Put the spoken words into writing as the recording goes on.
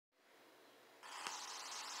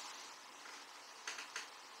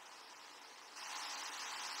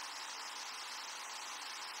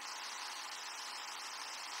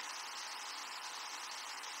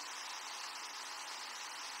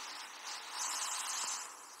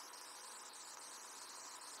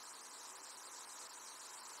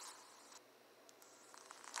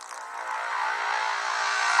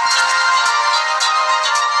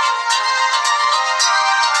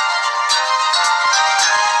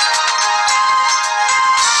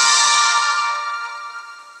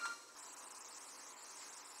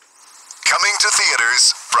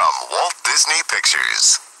Disney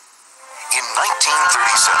Pictures. In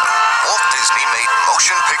 1937, Walt Disney made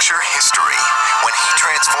motion picture history when he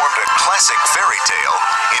transformed a classic fairy tale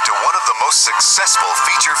into one of the most successful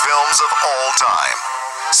feature films of all time,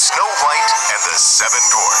 Snow White and the Seven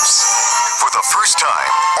Dwarfs. For the first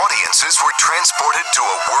time, audiences were transported to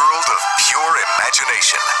a world of pure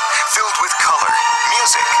imagination, filled with color,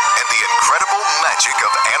 music, and the incredible magic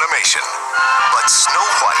of animation. But Snow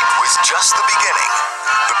White was just the beginning.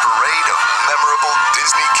 The parade of memorable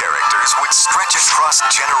Disney characters would stretch across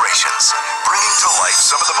generations, bringing to life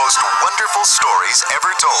some of the most wonderful stories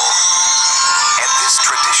ever told. And this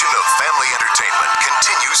tradition of family entertainment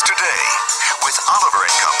continues today. With Oliver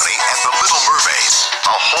and Company and The Little Mermaid,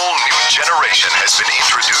 a whole new generation has been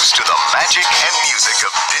introduced to the magic and music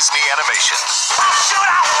of Disney animation. Why should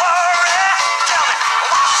I worry? Tell me,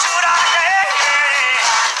 why should I hate?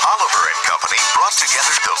 Oliver and Company brought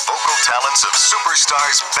together the vocal talents of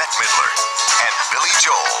superstars Bette Midler and Billy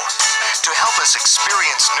Joel to help us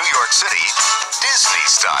experience New York City Disney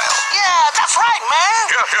style. Yeah, that's right, man.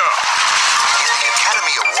 In the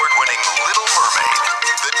Academy Award-winning Little Mermaid,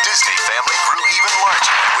 the Disney family grew even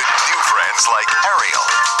larger with new friends like Ariel,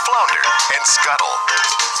 Flounder, and Scuttle,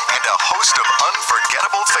 and a host of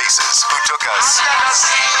unforgettable faces who took us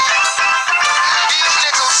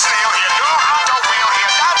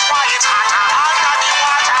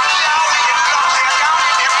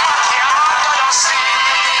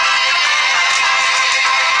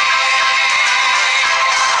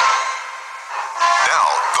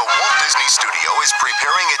Studio is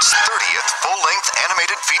preparing its 30th full-length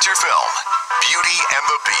animated feature film, Beauty and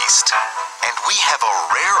the Beast. And we have a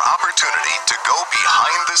rare opportunity to go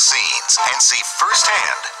behind the scenes and see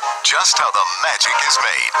firsthand just how the magic is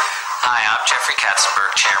made. Hi, I'm Jeffrey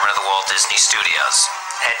Katzenberg, chairman of the Walt Disney Studios.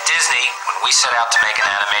 At Disney, when we set out to make an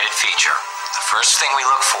animated feature, the first thing we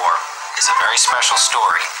look for is a very special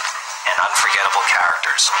story and unforgettable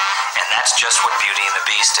characters. And that's just what Beauty and the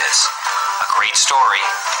Beast is. A great story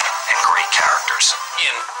and great characters.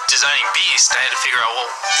 In designing Beast, I had to figure out, well,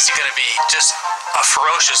 is he going to be just a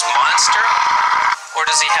ferocious monster? Or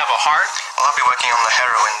does he have a heart? Well, I'll be working on the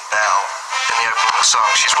heroine, Belle. In the opening song,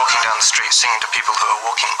 she's walking down the street singing to people who are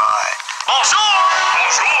walking by. Bonjour!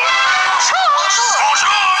 Bonjour! Bonjour!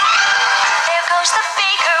 Bonjour! There goes the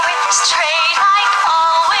baker with his tray like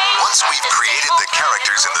always. Once we've created the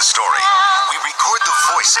characters in the story, we record the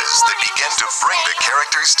voices that begin to bring the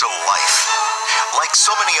characters to life. Like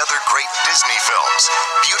so many other great Disney films,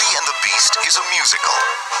 Beauty and the Beast is a musical.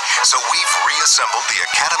 So we've reassembled the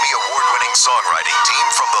Academy Award-winning songwriting team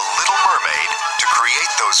from The Little Mermaid to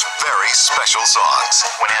create those very special songs.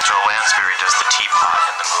 When Angela Lansbury does the teapot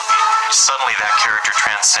in the movie, suddenly that character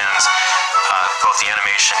transcends both the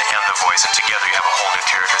animation and the voice, and together you have a whole new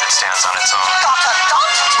character that stands on its own. Got a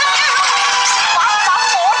dot to do. One up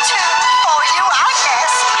or two for you, I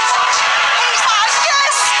guess. He's our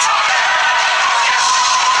guest.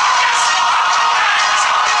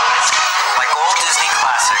 Like all Disney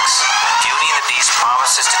classics, Beauty and the Beast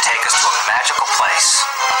promises to take us to a magical place,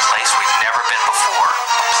 a place we've never been before,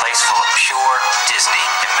 a place full of pure Disney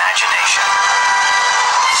imagination.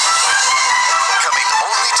 Coming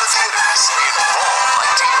only to theaters in fall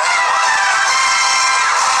 1991.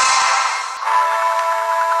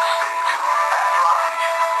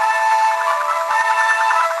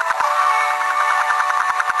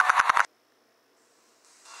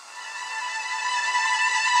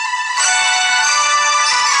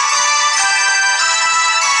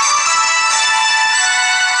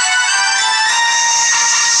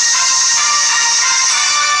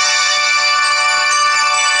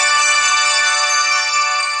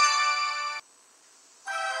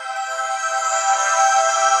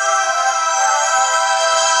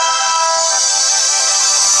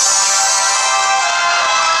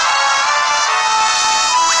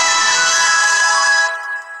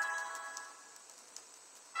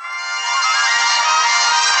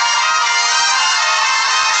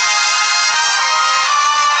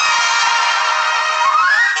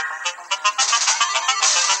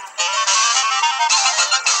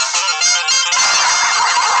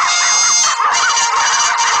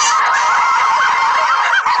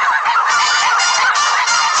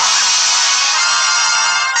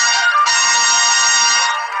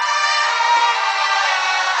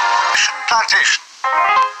 Plantation.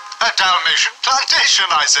 A Dalmatian plantation,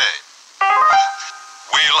 I say.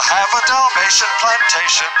 We'll have a Dalmatian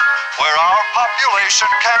plantation where our population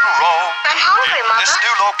can roam. I'm hungry, In Mama. this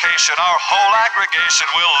new location, our whole aggregation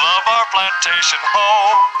will love our plantation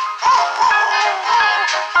home.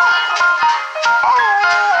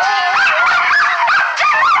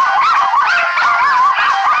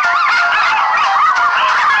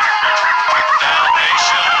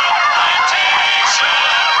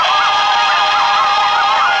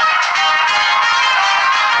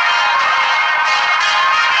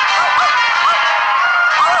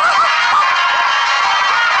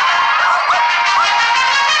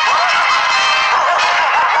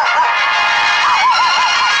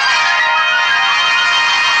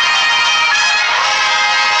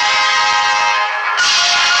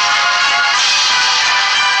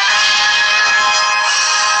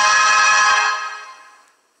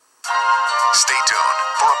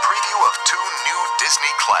 of 2 new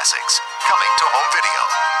Disney classics coming to home video.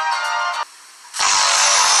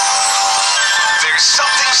 There's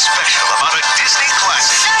something special about a Disney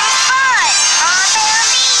classic.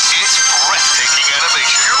 It's breathtaking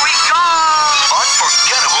animation. Here we go!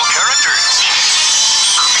 Unforgettable characters.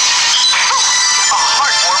 A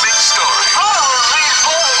heartwarming story.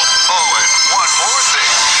 Oh, and one more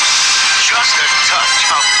thing. Just a touch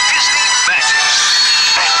of Disney magic.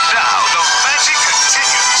 And now the magic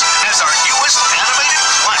continues as our newest animated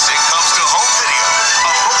classic comes to home video.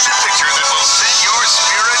 A motion picture that will send your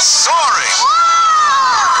spirits soaring.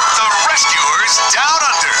 The Rescuers Down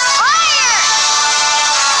Under.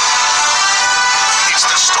 It's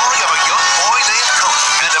the story of a young boy named Cody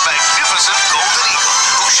and a magnificent golden eagle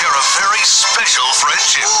who share a very special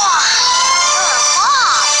friendship.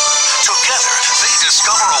 Together, they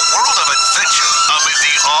discover a world of adventure amid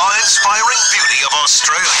the awe-inspiring beauty of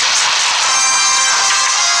Australia.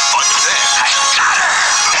 But then,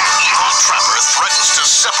 an evil trapper threatens to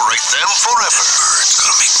separate them forever. It's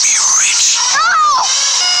gonna make me rich.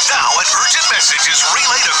 Now, an urgent message is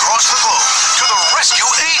relayed across the globe to the Rescue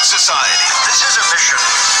Aid Society. This is a mission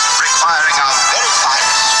requiring our very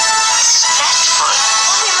finest. Dreadful.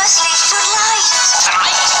 We must leave tonight.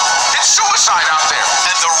 Tonight? It's suicide out there.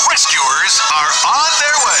 And the rescuers are on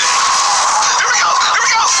their way. Here we go! Here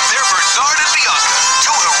we go! They're Bernard and Bianca,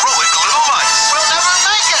 2 heroic little mice. We'll never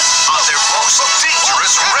make it. On their most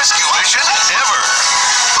dangerous rescue mission ever.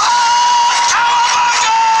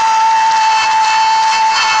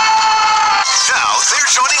 Now they're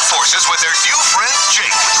joining forces with their new friend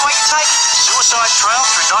Jake. Which way you take? Suicide Trail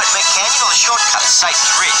through Nightmare Canyon or the shortcut to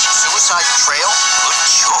Satan's Ridge? Suicide Trail? Good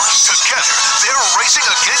choice. Together, they're racing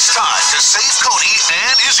against time to save Cody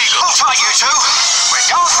and his eagle. Hold tight, you two. We're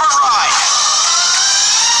going for a ride.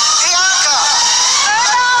 Bianca!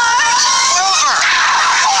 Wilbur!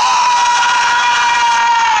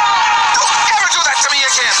 Don't ever do that to me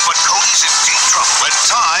again! But Cody's in deep trouble and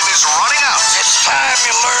time is running out. It's time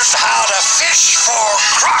you learned how to fish for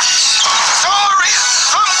crocs. Sorry!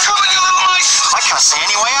 I'm coming, you little mice! I can't see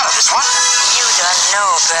any way out of this one. You don't know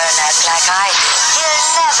Bernard like I do. He'll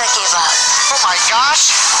never give up. Oh my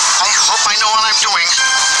gosh! I hope I know what I'm doing.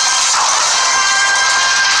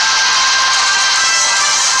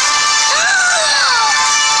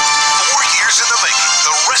 4 years in the making,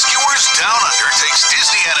 The Rescuers Down Under takes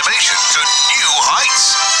Disney animation to new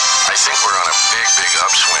heights. I think we're on a big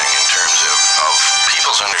upswing in terms of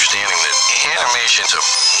people's understanding that animation's a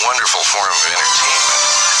wonderful form of entertainment.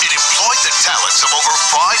 It employed the talents of over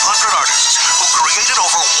 500 artists who created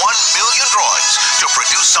over 1 million drawings to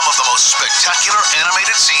produce some of the most spectacular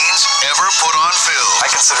animated scenes ever put on film. I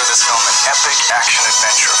consider this film an epic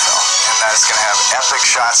action-adventure film, in that it's going to have epic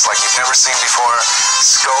shots like you've never seen before,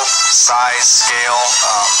 scope, size, scale.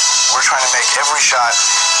 We're trying to make every shot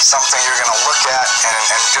something you're going to look at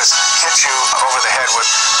and just hit you over the head with,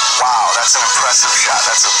 wow, that's an impressive shot.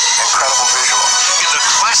 That's an incredible visual. In the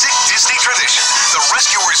classic Disney tradition, The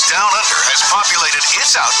Rescuers Down Under has populated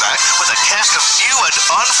its outback with a cast of new and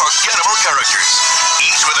unforgettable characters,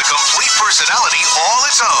 each with a complete personality all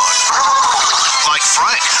its own. Like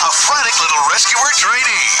Frank, a frantic little rescuer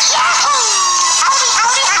trainee.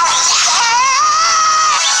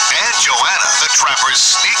 And Joanna, the trapper's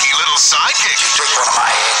sneaky little sidekick. Take one of my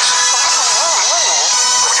eggs.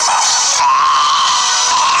 Open your mouth.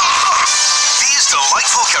 These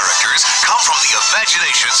delightful characters come from the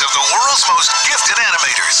imaginations of the world's most gifted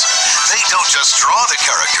animators. They don't just draw the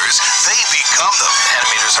characters, they become them.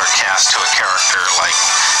 Animators are cast to a character like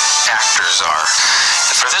actors are.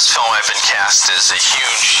 And for this film, I've been cast as a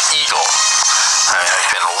huge eagle.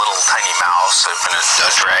 I've been a little tiny mouse, I've been a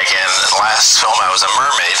dragon. The last film I was a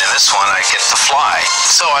mermaid, and this one I get to fly.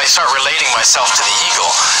 So I start relating myself to the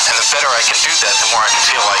eagle, and the better I can do that, the more I can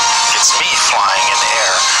feel like it's me flying in the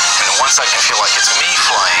air. And once I can feel like it's me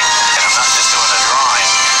flying, and I'm not just doing a drawing,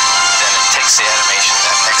 then it takes the animation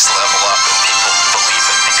that next level up, and people believe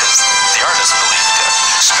it because the artist believed it.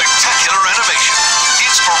 Spectacular animation,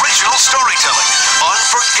 inspirational storytelling,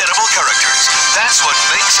 unforgettable characters. That's what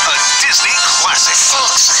makes a Disney classic.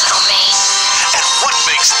 Thanks, little mate. And what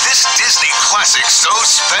makes this Disney classic so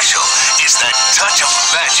special is that touch of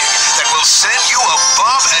magic that will send you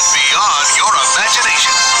above and beyond your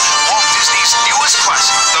imagination. Walt Disney's newest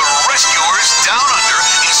classic, The Rescuers Down Under,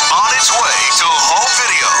 is on its way to home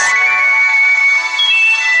video.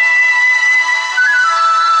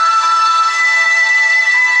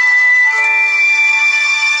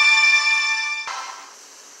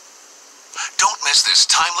 Don't miss this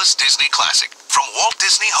timeless Disney classic from Walt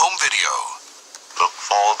Disney Home Video. Look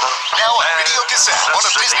all the... Now on video cassette, one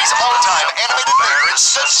of Disney's all-time animated favorites,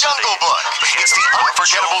 The Jungle Book. It's the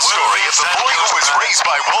unforgettable story of the boy who was raised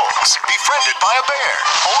by wolves, befriended by a bear,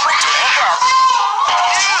 only to end up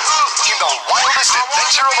in the wildest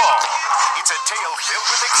adventure of all. It's a tale filled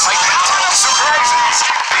with excitement, surprises,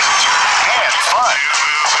 danger, and fun.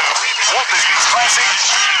 Walt Disney's classic,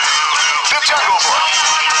 The Jungle Book.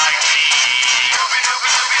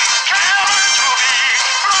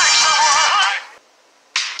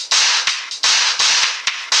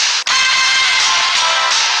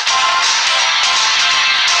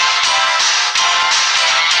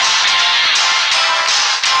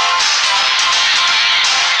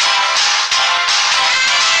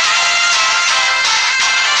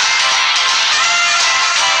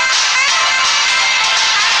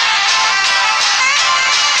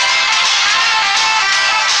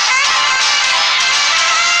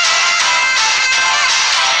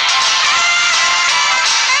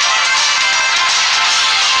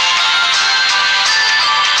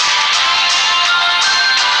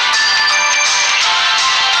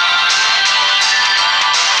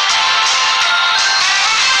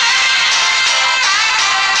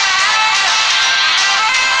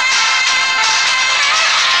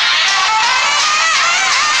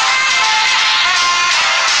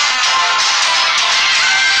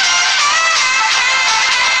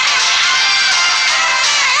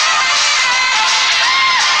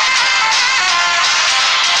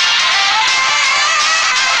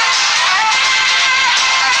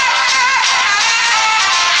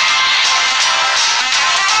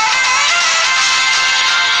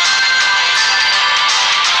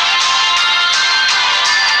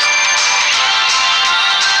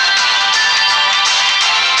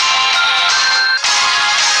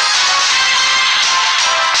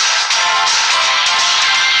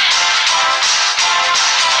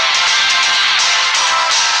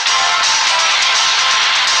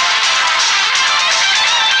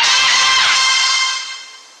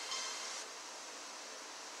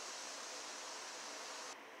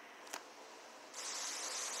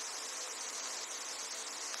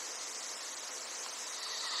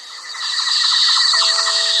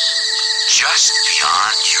 Just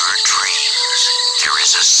beyond your dreams, there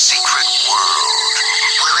is a secret world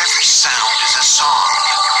where every sound is a song,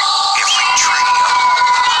 every tree a poem,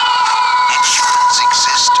 and humans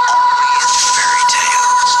exist only in fairy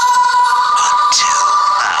tales. Until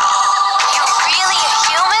now. You're really a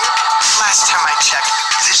human? Last time I checked,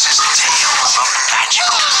 this is a tale of a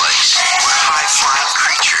magical place where high-flying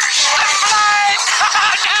creatures I'm flying!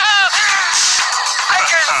 No! I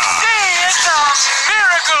can see it's a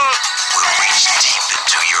miracle! will reach deep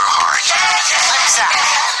into your heart. I'm Zach.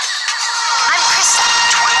 I'm Krista.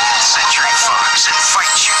 20th Century Fox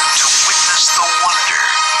invites you to witness the wonder.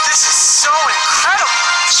 This is so incredible.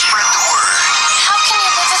 Spread the word How can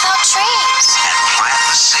you live without trees? and plant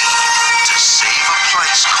the seed to save a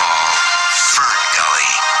place called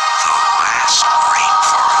FernGully, the Last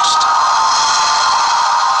Rainforest.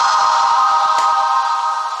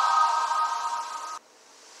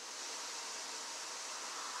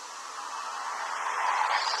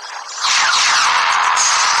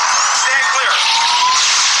 Stand clear.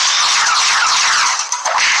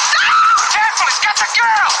 Careful, he's got the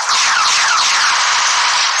girl!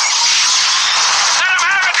 Let him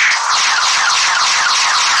have it!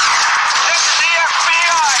 This is the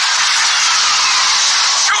FBI!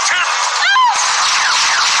 Shoot him!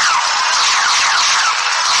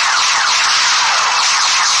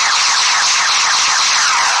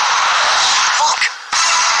 Look!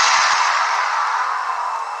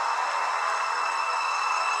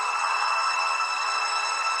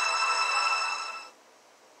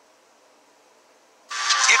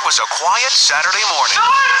 It was a quiet Saturday morning.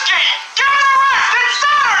 Zelensky! Get an arrest! It's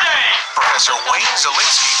Saturday! Professor Wayne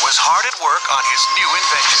Zelinsky was hard at work on his new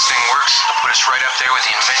invention. This thing works. It'll put us right up there with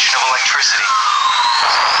the invention of electricity.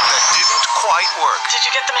 That didn't quite work. Did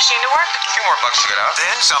you get the machine to work? A few more bucks to get out.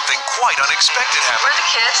 Then something quite unexpected Where happened. are the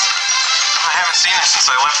kids? I haven't seen her since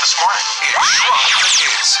I left this morning. It shrunk the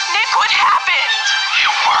kids. Nick, what happened?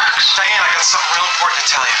 It works. Diane, I got something real important to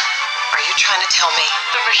tell you. Are you trying to tell me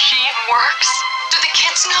the machine works? Do the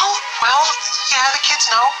kids know? Well, yeah, the kids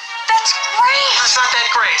know. That's great. It's not that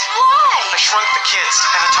great. Why? I shrunk the kids,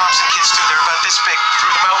 and the Thompson kids too. They're about this big. Threw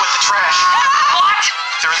them out with the trash. What?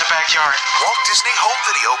 They're in the backyard. Walt Disney Home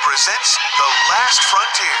Video presents The Last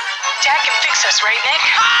Frontier. Dad can fix us, right, Nick?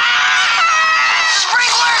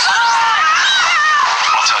 Sprinklers on!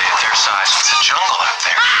 I'll tell you, at their size, it's a jungle out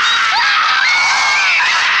there.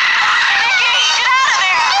 Nicky, get out of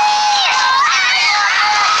there!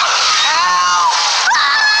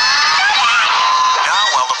 Now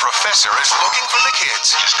professor is looking for the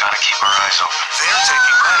kids. Just gotta keep our eyes open. They're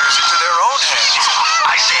taking matters into their own hands.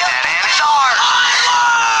 I say that ant is ours!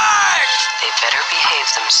 They better behave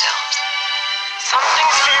themselves.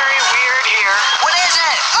 Something's very weird here. What is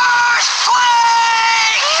it?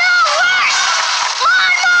 Earthquake! No worse!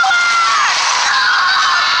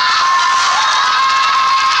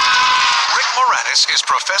 Rick Moranis is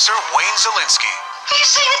Professor Wayne Zielinski. Are you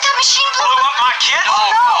saying that machine Blew up my kid? No.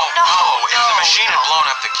 If the machine had blown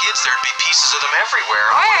up the kids, there'd be pieces of them everywhere.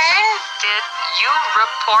 Wayne, did you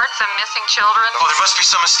report some missing children? Oh, there must be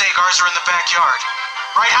some mistake. Ours are in the backyard.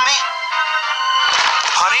 Right, honey?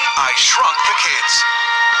 Honey, I Shrunk the Kids.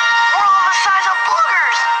 We're all the size of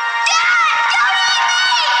boogers. Dad, don't eat me!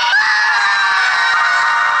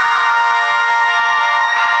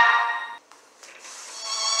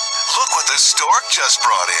 Look what the stork just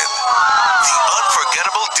brought in. The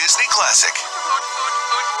unforgettable Disney classic.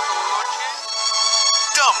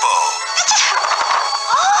 Dumbo.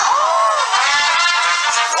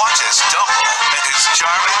 Watch as Dumbo and his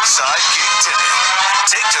charming sidekick Timmy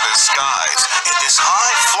take to the skies in this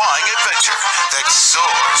high-flying adventure that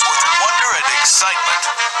soars with wonder and excitement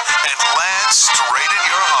and lands straight in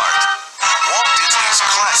your heart. Walt Disney's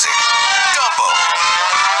classic, Dumbo.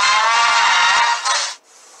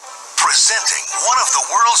 Presenting one of the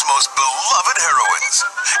world's most beloved heroines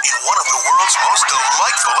in one of the world's most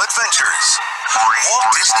delightful adventures. Walt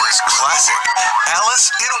Disney's classic, Alice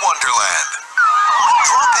in Wonderland.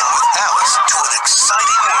 Drop in with Alice to an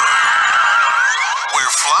exciting world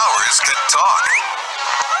where flowers can talk,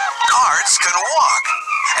 cards can walk,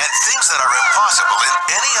 and things that are impossible in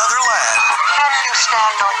any other land Can you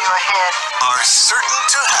stand on your head? are certain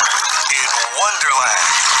to happen in Wonderland.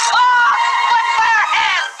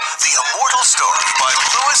 The immortal story by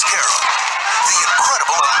Lewis Carroll. The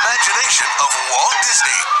incredible imagination of Walt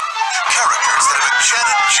Disney. Characters that have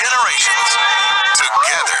enchanted generations.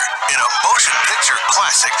 Together in a motion picture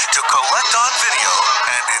classic to collect on video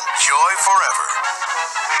and enjoy forever.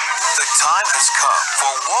 The time has come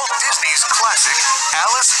for Walt Disney's classic,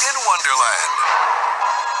 Alice in Wonderland.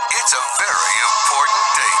 It's a very important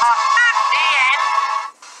date.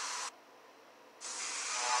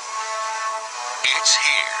 It's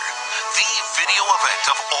here. The video event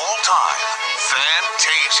of all time,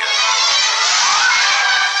 Fantasia.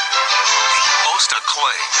 The most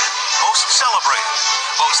acclaimed, most celebrated,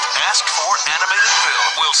 most asked for animated film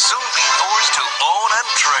will soon be yours to own and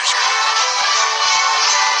treasure.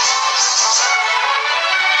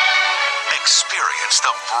 Experience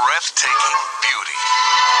the breathtaking beauty,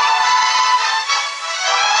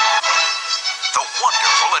 the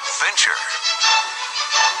wonderful adventure,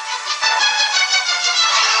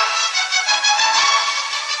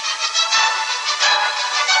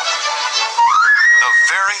 the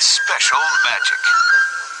very special magic.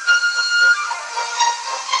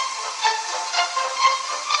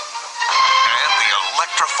 And the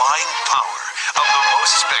electrifying power of the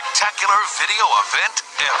most spectacular video event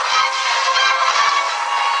ever.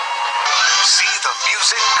 See the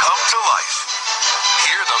music come to life.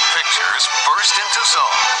 Hear the pictures burst into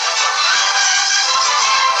song.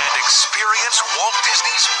 And experience Walt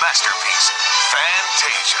Disney's masterpiece,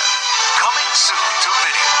 Fantasia. Coming soon to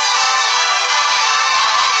video.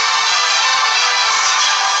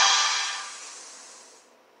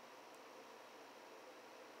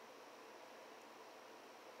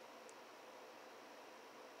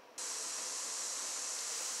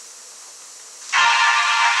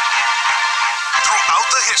 Throughout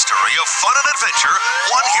the history of fun and adventure,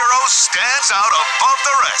 one hero stands out above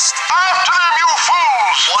the rest. After them, you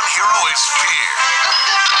fools! One hero is feared,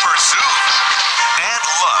 pursued, and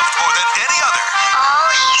loved more than any other. Oh,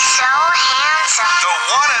 he's so handsome. The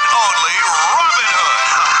one and only Robin Hood.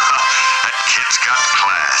 That kid's got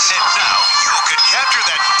class. And now you can capture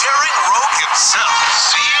that daring rogue himself.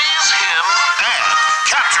 Seize him and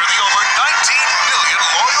capture the over 19 million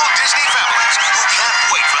loyal Disney families who can't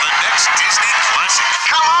wait for the next Disney classic.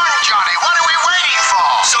 Come on, Johnny. What are we waiting for?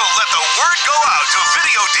 So let the word go out to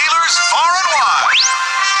video dealers far and wide.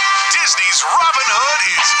 Disney's Robin Hood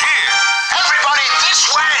is here. Everybody this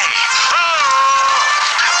way.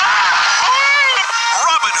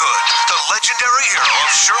 Robin Hood, the legendary hero of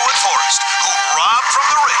Sherwood Forest, who robbed from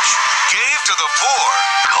the rich, gave to the poor,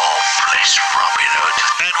 God bless Robin Hood.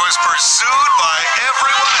 and was pursued by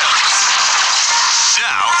everyone else.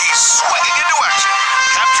 Now he's swinging into action,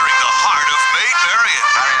 capturing the heart of Maid Marian.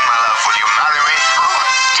 Marian, my love, will you marry me? Oh,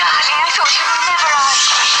 darling, I thought you'd never ask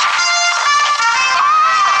me.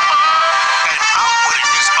 And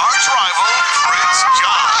outwitting his arch rival, Prince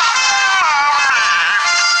John.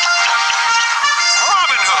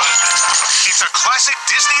 Robin Hood. It's a classic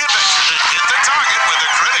Disney adventure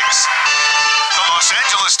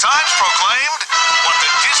those times proclaimed, what the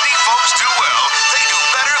Disney folks do well, they do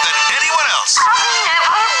better than anyone else. I've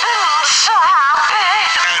never been so happy.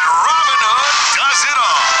 And Robin Hood does it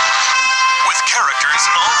all. With characters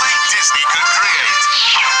only Disney could create.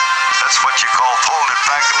 That's what you call pulling it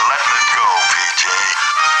back and letting it go, PJ.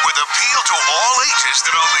 With appeal to all ages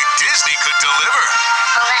that only Disney could deliver.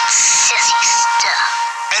 All that sissy stuff.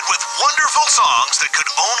 And with wonderful songs that could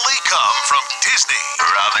only come from Disney.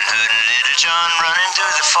 Robin Hood and Little John running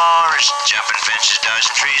through the forest, jumping fences,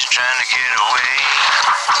 dodging trees, and trying to get away.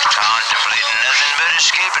 Contemplating nothing but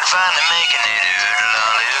escape and finally making it.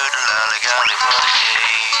 Oodle-lolly, golly, what a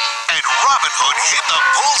day. And Robin Hood hit the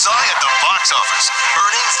bullseye at the box office,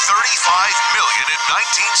 earning $35 million in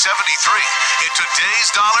 1973. In today's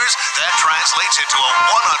dollars, that translates into a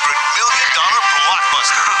 $100 million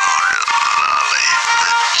blockbuster. Lolly,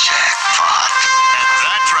 the jackpot. And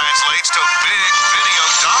that translates to big video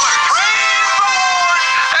dollars. Praise the Lord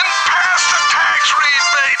and pass the tax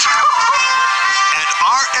rebate. And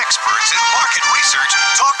our experts in market research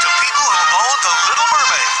talk to people who own The Little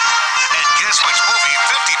Mermaid. And guess which movie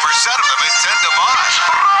 50% of them intend to buy?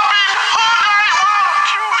 Robin Hood, I want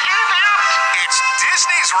you, idiot. It's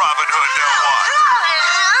Disney's Robin Hood they'll want.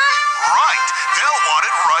 Right. They'll want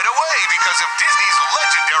it right away because of Disney's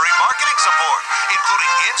legendary marketing support,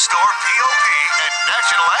 including in-store POP and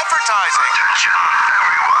national advertising. Attention,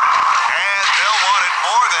 everyone. And they'll want it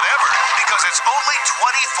more than ever because it's only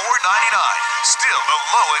 $24.99. Still the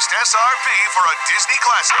lowest SRP for a Disney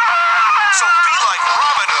classic. So be like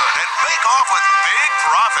Robin Hood and make off with big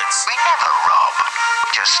profits. We never rob. We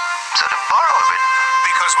just sort of borrow a bit.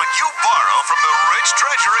 Because when you borrow from the rich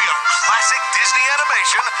treasury of classic Disney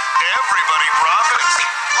animation, everybody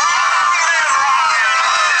profits.